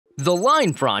The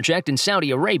Line project in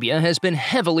Saudi Arabia has been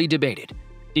heavily debated.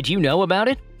 Did you know about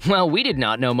it? Well, we did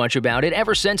not know much about it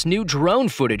ever since new drone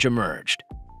footage emerged.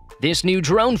 This new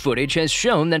drone footage has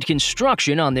shown that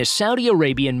construction on this Saudi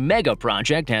Arabian mega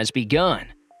project has begun.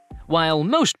 While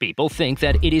most people think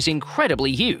that it is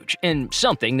incredibly huge and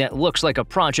something that looks like a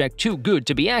project too good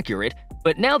to be accurate,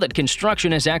 but now that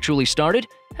construction has actually started,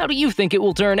 how do you think it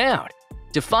will turn out?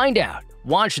 To find out,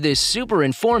 watch this super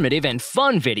informative and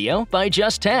fun video by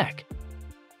Just Tech.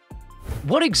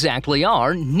 What exactly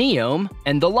are NEOM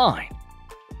and The Line?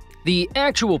 The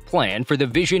actual plan for the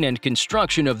vision and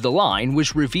construction of The Line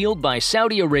was revealed by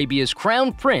Saudi Arabia's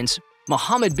Crown Prince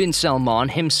Mohammed bin Salman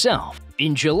himself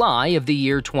in July of the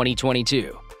year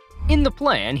 2022. In the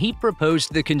plan, he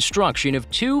proposed the construction of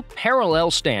two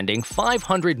parallel-standing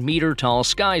 500-meter-tall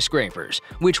skyscrapers,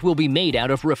 which will be made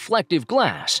out of reflective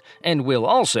glass and will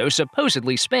also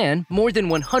supposedly span more than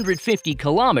 150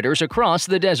 kilometers across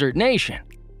the desert nation.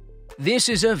 This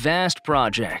is a vast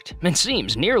project and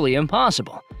seems nearly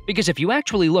impossible, because if you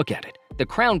actually look at it, the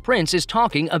Crown Prince is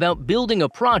talking about building a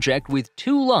project with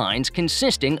two lines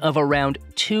consisting of around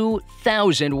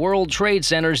 2,000 World Trade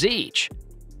Centers each.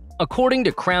 According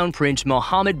to Crown Prince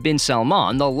Mohammed bin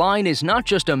Salman, the line is not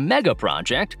just a mega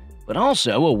project, but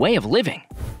also a way of living.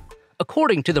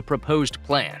 According to the proposed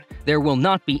plan, there will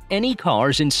not be any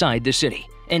cars inside the city,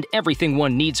 and everything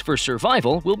one needs for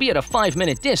survival will be at a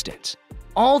 5-minute distance.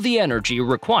 All the energy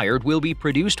required will be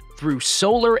produced through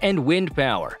solar and wind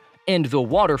power, and the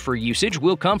water for usage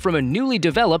will come from a newly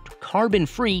developed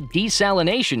carbon-free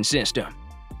desalination system.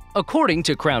 According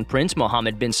to Crown Prince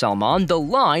Mohammed bin Salman, the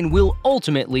line will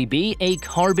ultimately be a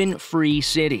carbon-free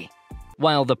city.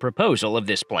 While the proposal of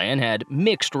this plan had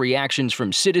mixed reactions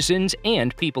from citizens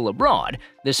and people abroad,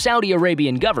 the Saudi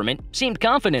Arabian government seemed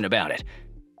confident about it.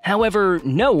 However,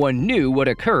 no one knew what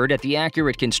occurred at the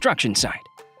accurate construction site.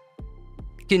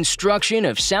 Construction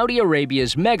of Saudi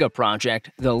Arabia's mega project,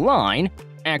 The Line,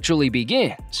 actually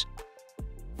begins.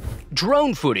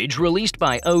 Drone footage released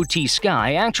by OT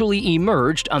Sky actually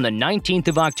emerged on the 19th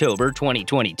of October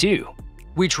 2022,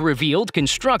 which revealed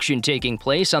construction taking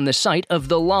place on the site of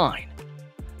The Line.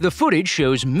 The footage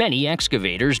shows many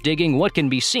excavators digging what can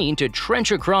be seen to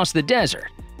trench across the desert.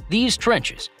 These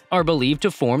trenches are believed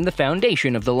to form the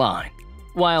foundation of the line.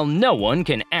 While no one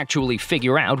can actually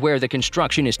figure out where the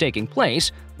construction is taking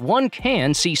place, one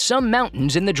can see some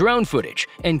mountains in the drone footage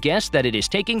and guess that it is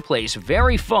taking place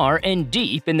very far and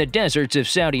deep in the deserts of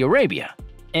Saudi Arabia.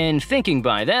 And thinking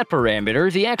by that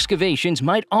parameter, the excavations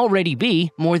might already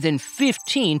be more than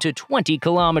 15 to 20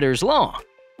 kilometers long.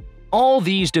 All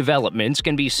these developments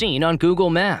can be seen on Google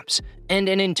Maps, and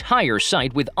an entire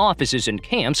site with offices and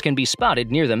camps can be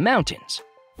spotted near the mountains.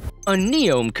 A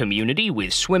NEOM community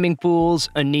with swimming pools,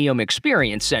 a NEOM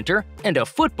experience center, and a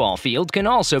football field can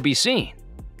also be seen.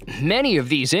 Many of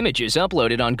these images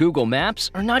uploaded on Google Maps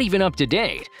are not even up to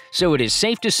date, so it is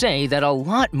safe to say that a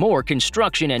lot more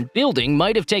construction and building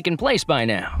might have taken place by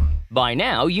now. By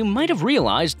now, you might have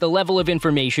realized the level of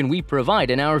information we provide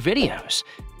in our videos.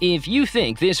 If you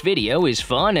think this video is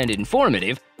fun and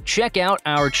informative, check out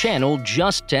our channel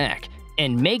Just Tech,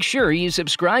 and make sure you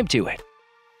subscribe to it.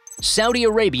 Saudi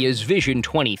Arabia's Vision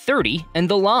 2030 and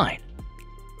The Line.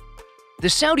 The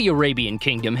Saudi Arabian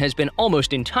kingdom has been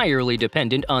almost entirely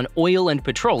dependent on oil and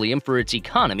petroleum for its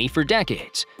economy for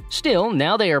decades. Still,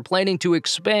 now they are planning to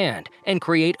expand and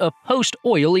create a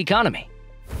post-oil economy.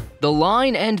 The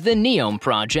Line and the NEOM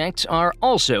projects are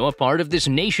also a part of this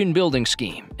nation-building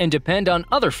scheme and depend on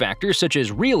other factors such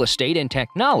as real estate and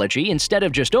technology instead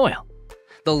of just oil.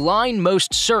 The Line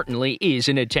most certainly is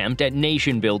an attempt at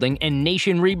nation-building and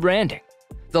nation rebranding.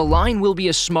 The Line will be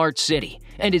a smart city,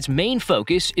 and its main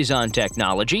focus is on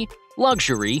technology,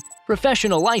 luxury,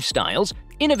 professional lifestyles,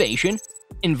 innovation,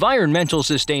 environmental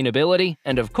sustainability,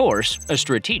 and of course, a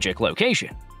strategic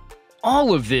location.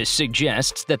 All of this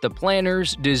suggests that the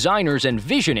planners, designers, and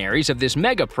visionaries of this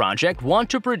mega project want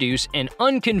to produce an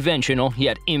unconventional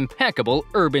yet impeccable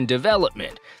urban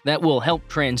development that will help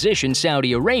transition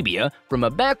Saudi Arabia from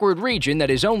a backward region that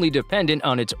is only dependent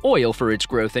on its oil for its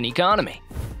growth and economy.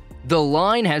 The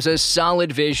Line has a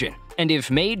solid vision, and if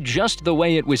made just the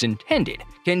way it was intended,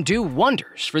 can do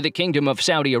wonders for the Kingdom of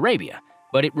Saudi Arabia.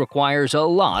 But it requires a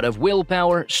lot of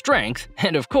willpower, strength,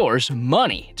 and of course,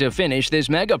 money to finish this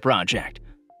mega project.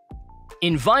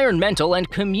 Environmental and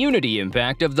community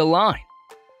impact of The Line.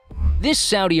 This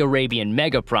Saudi Arabian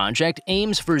mega project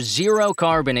aims for zero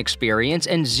carbon experience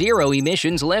and zero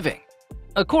emissions living.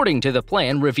 According to the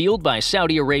plan revealed by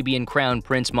Saudi Arabian Crown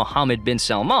Prince Mohammed bin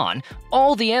Salman,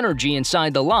 all the energy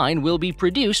inside the line will be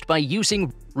produced by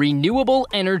using renewable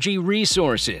energy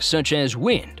resources such as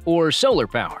wind or solar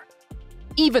power.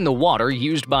 Even the water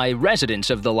used by residents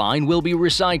of the line will be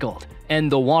recycled,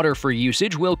 and the water for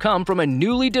usage will come from a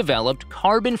newly developed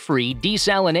carbon-free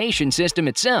desalination system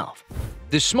itself.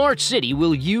 The smart city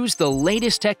will use the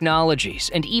latest technologies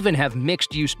and even have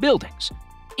mixed-use buildings.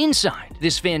 Inside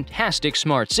this fantastic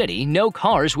smart city, no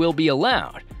cars will be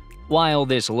allowed. While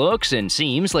this looks and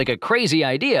seems like a crazy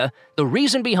idea, the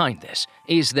reason behind this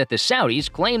is that the Saudis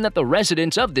claim that the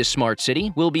residents of this smart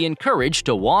city will be encouraged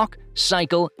to walk,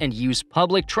 cycle, and use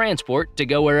public transport to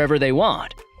go wherever they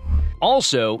want.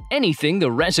 Also, anything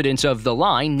the residents of the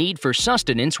line need for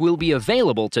sustenance will be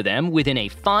available to them within a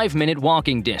 5-minute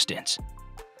walking distance.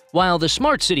 While the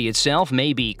smart city itself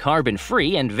may be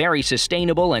carbon-free and very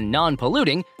sustainable and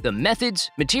non-polluting, the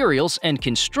methods, materials, and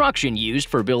construction used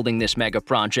for building this mega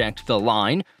project, the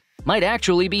line, might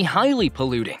actually be highly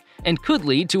polluting and could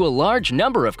lead to a large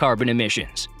number of carbon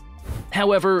emissions.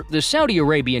 However, the Saudi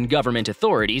Arabian government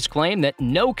authorities claim that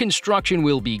no construction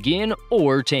will begin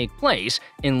or take place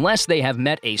unless they have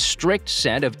met a strict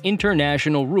set of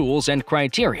international rules and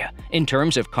criteria in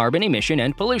terms of carbon emission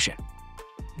and pollution.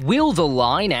 Will the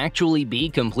line actually be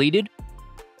completed?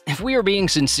 If we are being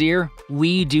sincere,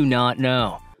 we do not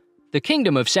know. The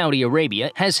Kingdom of Saudi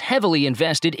Arabia has heavily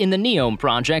invested in the NEOM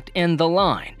project and the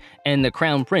line, and the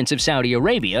Crown Prince of Saudi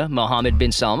Arabia, Mohammed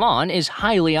bin Salman, is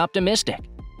highly optimistic.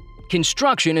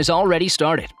 Construction has already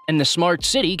started, and the smart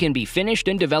city can be finished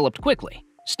and developed quickly.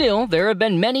 Still, there have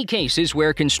been many cases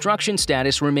where construction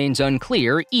status remains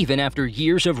unclear even after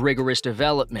years of rigorous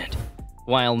development.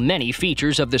 While many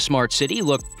features of the smart city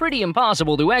look pretty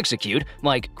impossible to execute,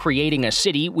 like creating a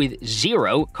city with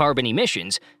 0 carbon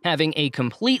emissions, having a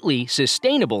completely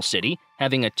sustainable city,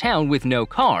 having a town with no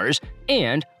cars,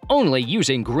 and only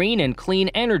using green and clean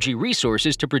energy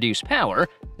resources to produce power,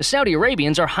 the Saudi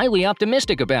Arabians are highly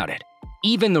optimistic about it.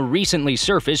 Even the recently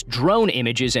surfaced drone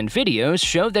images and videos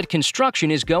show that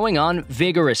construction is going on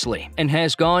vigorously and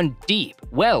has gone deep,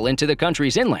 well into the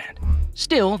country's inland.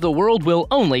 Still, the world will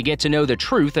only get to know the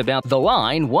truth about the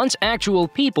line once actual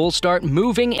people start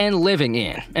moving and living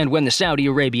in, and when the Saudi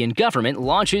Arabian government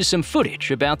launches some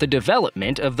footage about the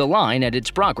development of the line and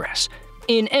its progress.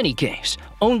 In any case,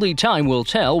 only time will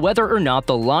tell whether or not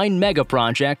the line mega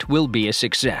project will be a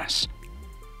success.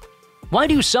 Why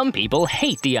do some people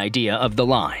hate the idea of the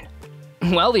line?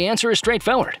 Well, the answer is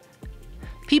straightforward.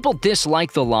 People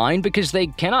dislike the line because they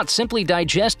cannot simply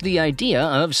digest the idea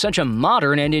of such a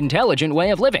modern and intelligent way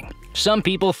of living. Some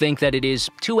people think that it is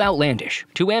too outlandish,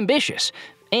 too ambitious,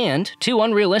 and too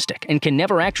unrealistic and can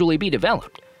never actually be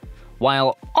developed.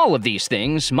 While all of these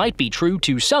things might be true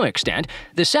to some extent,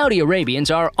 the Saudi Arabians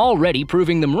are already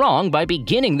proving them wrong by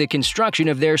beginning the construction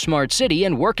of their smart city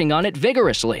and working on it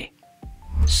vigorously.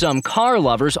 Some car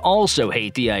lovers also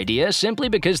hate the idea simply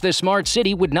because the smart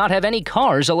city would not have any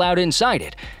cars allowed inside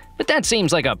it. But that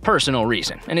seems like a personal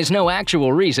reason, and is no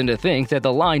actual reason to think that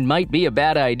the line might be a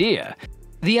bad idea.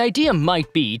 The idea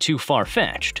might be too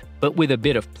far-fetched, but with a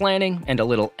bit of planning and a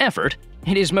little effort,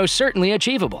 it is most certainly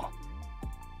achievable.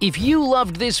 If you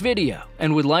loved this video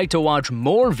and would like to watch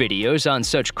more videos on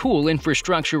such cool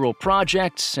infrastructural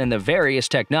projects and the various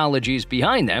technologies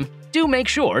behind them, do make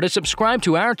sure to subscribe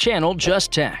to our channel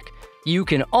Just Tech. You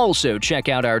can also check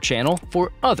out our channel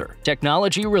for other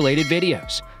technology-related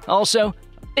videos. Also,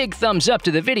 a big thumbs up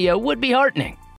to the video would be heartening.